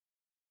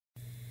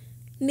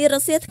នារ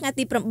សៀលថ្ងៃ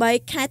ទី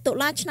8 ខែតុ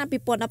លាឆ្នាំ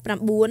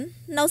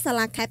2019 នៅសា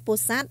លាខេត្តពោ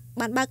ធិ៍សាត់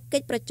បានបើកកិ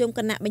ច្ចប្រជុំគ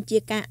ណៈបញ្ជា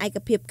ការឯក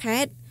ភាពខេ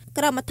ត្ត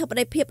ក្រមអធិប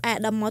តីភាពឯកឧ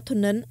ត្តមធ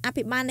ននអ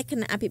ភិបាលនៃគ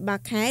ណៈអភិបាល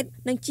ខេត្ត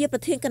និងជាប្រ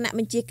ធានគណៈប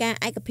ញ្ជាការ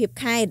ឯកភាព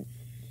ខេត្ត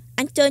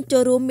អញ្ជើញចូ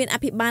លរួមមានអ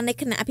ភិបាលនៃ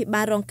គណៈអភិ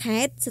បាលរងខេ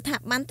ត្តស្ថា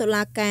ប័នតុ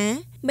លាការ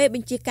មេប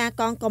ញ្ជាការ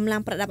កងកម្លាំ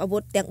ងប្រដាប់អាវុ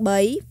ធទាំង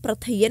3ប្រ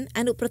ធានអ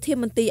នុប្រធាន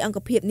មន្ត្រីអង្គ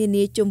ភាពនា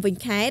នាជុំវិញ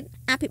ខេត្ត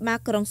អភិបាល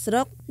ក្រុងស្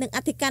រុកនិងអ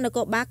ធិការនគ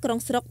របាលក្រុង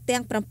ស្រុកទាំ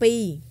ង7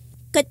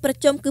កិច្ចប្រ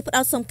ជុំគឺផ្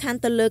ដោតសំខាន់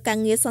ទៅលើការ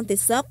ងារសន្តិ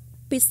សុខ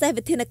ពិសេស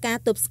វិធានការ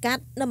ទប់ស្កា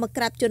ត់និងបង្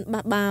ក្រាបជន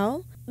បះបោរ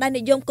ដែល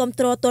និយមគ្រប់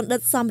គ្រងទណ្ឌិ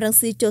តសំរង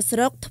ស៊ីចូលស្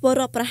រុកធ្វើ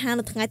រដ្ឋប្រហារ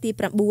នៅថ្ងៃទី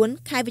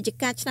9 ខែវិច្ឆិ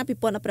កាឆ្នាំ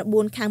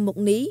2019ខាងមុខ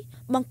នេះ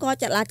បង្ក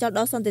ចលាចលដ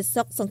ល់សន្តិ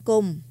សុខសង្គ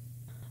ម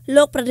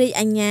លោកប្រតិ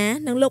អញ្ញា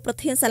និងលោកប្រ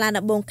ធានសាលា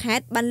ដំបងខេ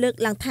ត្តបានលើក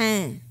ឡើងថា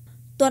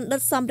ទណ្ឌិ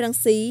តសំរង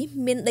ស៊ី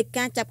មានដី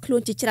កាចាប់ខ្លួ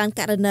នជាច្រើន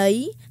ករណី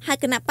ហើយ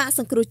គណៈបកស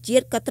ង្គ្រោះជា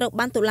តិក៏ត្រូវ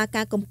បានតុលា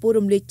ការកំពូល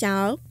រំលាយចោ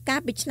លកាល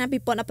ពីឆ្នាំ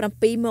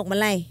2017មក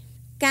ម្លេះ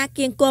ការ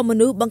គៀងគរម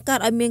នុស្សបង្កើត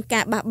ឲ្យមាន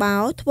ការបះបោ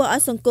រធ្វើឲ្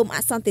យសង្គមអ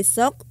សន្តិ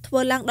សុខធ្វើ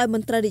ឡើងដោយម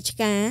ន្ត្រីរាជ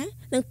ការ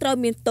និងត្រូវ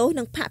មានទោស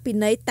និងផាកពិ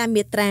ន័យតាម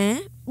មាត្រា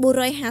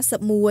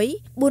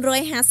451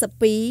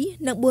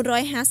 452និង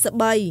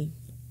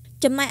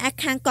453ចំណែកឯ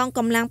ខាងកងក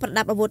ម្លាំងប្រ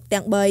ដាប់អាវុធ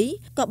ទាំង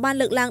3ក៏បាន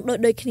លើកឡើង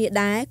ដូចគ្នា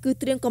ដែរគឺ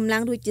ត្រៀមកម្លាំ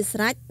ងរួចជាស្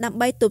រេចដើម្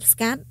បីទប់ស្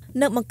កាត់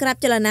និងបង្ក្រាប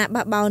ចលនា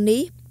បះបោរ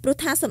នេះព្រោះ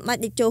ថាសម្ដេច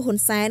តេជោហ៊ុន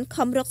សែន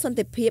ខំរកសន្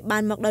តិភាពបា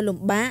នមកដោយលំ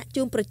បាក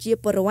ជូនប្រជា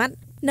ពលរដ្ឋ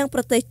និងប្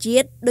រទេសជា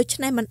តិដូច្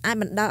នេះមិនអាច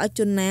បណ្ដាលឲ្យ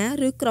ជនណា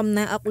ឬក្រុម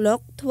ណាអុកឡុក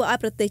ធ្វើឲ្យ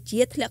ប្រទេស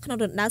ជាតិធ្លាក់ក្នុង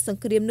រណ្ដៅស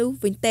ង្គ្រាមនោះ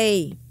វិញទេ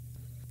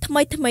ថ្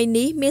មី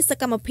នេះមានស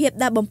កម្មភាព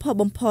ដែលបំផុស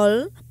បំផុល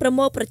ប្រ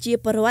មូលប្រជា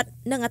ពលរដ្ឋ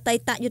និងអតី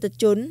តយុទ្ធ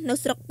ជននៅ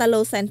ស្រុកតាឡូ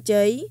សែន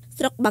ជ័យ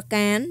ស្រុកបា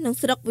កាននិង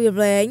ស្រុកវាល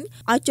វែង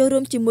ឲ្យចូលរួ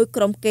មជាមួយ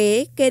ក្រុមគេ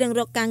នឹង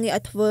រកការងារ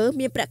ឲ្យធ្វើ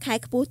មានប្រាក់ខែ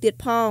ខ្ពស់ទៀត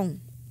ផង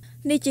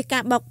នេះជាកា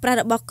របោកប្រាស់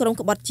របស់ក្រុម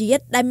ក្បត់ជា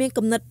តិដែលមាន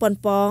គំនិតប៉ុន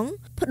ប៉ង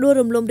ផ្ដួល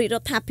រំលំរាជរ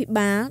ដ្ឋាភិ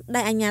បាល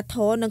ដែលអាជ្ញាធ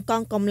រនិងក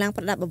ងកម្លាំង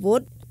ប្រដាប់អាវុ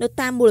ធនៅ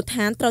តាមមូលដ្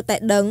ឋានត្រូវតែ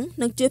ដឹង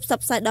និងជួយផ្សព្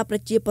វផ្សាយដល់ប្រ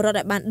ជាពលរដ្ឋ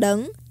ឲ្យបានដឹង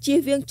ជៀស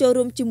វាងចូល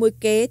រួមជាមួយ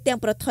គេទាំង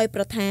ប្រថុយ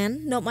ប្រឋាន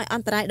នាំឲ្យអ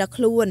ន្តរាយដល់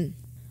ខ្លួន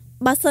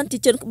បើសិនជា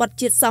ជនក្បត់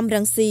ជាតិសំរ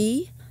ងស៊ី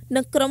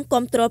និងក្រុម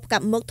គាំទ្រផ្កា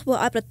ប់មុខធ្វើ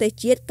ឲ្យប្រទេស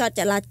ជាតិកើត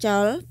ចលាច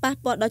លប៉ះ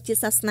ពាល់ដល់ជាតិ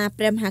សាសនា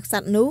ព្រះមហាក្ស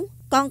ត្រនោះ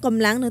កងក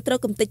ម្លាំងនឹងត្រូវ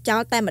កំទេចចោ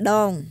លតែម្ដ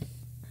ង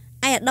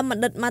ឯកឧត្តមប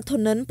ណ្ឌិតម៉ាធ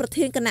ននប្រ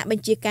ធានគណៈប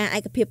ញ្ជាការឯ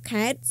កភាព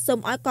ខេត្តសូម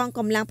ឲ្យកងក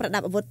ម្លាំងប្រដា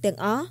ប់អាវុធទាំង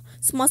អស់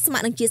ស្មោះស្ម័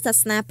គ្រនឹងជាតិសា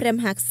សនាព្រះម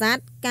ហាក្សត្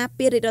រការ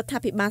ពាររាជរដ្ឋា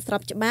ភិបាលស្រ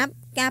បច្បាប់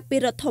ការពារ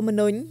រដ្ឋធម្ម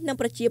នុញ្ញនិង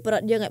ប្រជាពលរ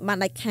ដ្ឋយើងឲ្យបាន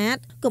ដាច់ខាត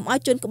កុំឲ្យ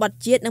ជនក្បត់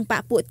ជាតិនិងប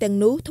កពួកទាំង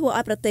នោះធ្វើ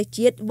ឲ្យប្រទេស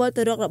ជាតិវិល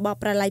ទៅរករបប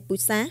ប្រល័យពូជ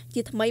សាសន៍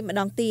ជាថ្មីម្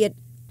ដងទៀត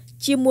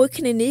ជាមួយ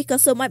គ្នានេះក៏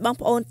សូមឲ្យបង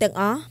ប្អូនទាំង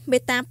អស់មេ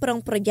ត្តាប្រុង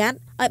ប្រយ័ត្ន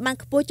ឲ្យបាន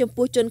ខ្ពស់ចំ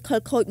ពោះជនខិល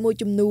ខូចមួយ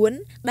ចំនួន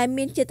ដែល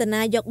មានចេត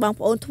នាយកបង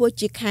ប្អូនធ្វើ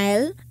ជាខែល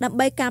ដើម្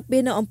បីការពា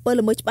រនៅអំពើ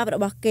ល្មើសច្បាប់រ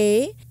បស់គេ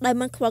ដោយ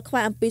មិនខ្វល់ខ្វា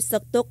យអំពីសុ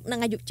ខទុក្ខនិង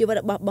អាយុជីវិត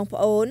របស់បងប្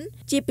អូន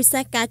ជាពិសេ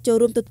សការចូល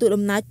រួមទទួល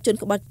ដំណើរជន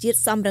ក្បត់ជាតិ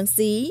សំរង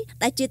ស៊ី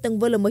ដែលជាទង្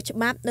វើល្មើសច្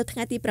បាប់នៅថ្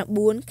ងៃទី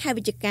9 ខែ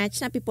វិច្ឆិកា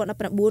ឆ្នាំ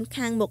2019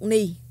ខាងមុខ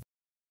នេះ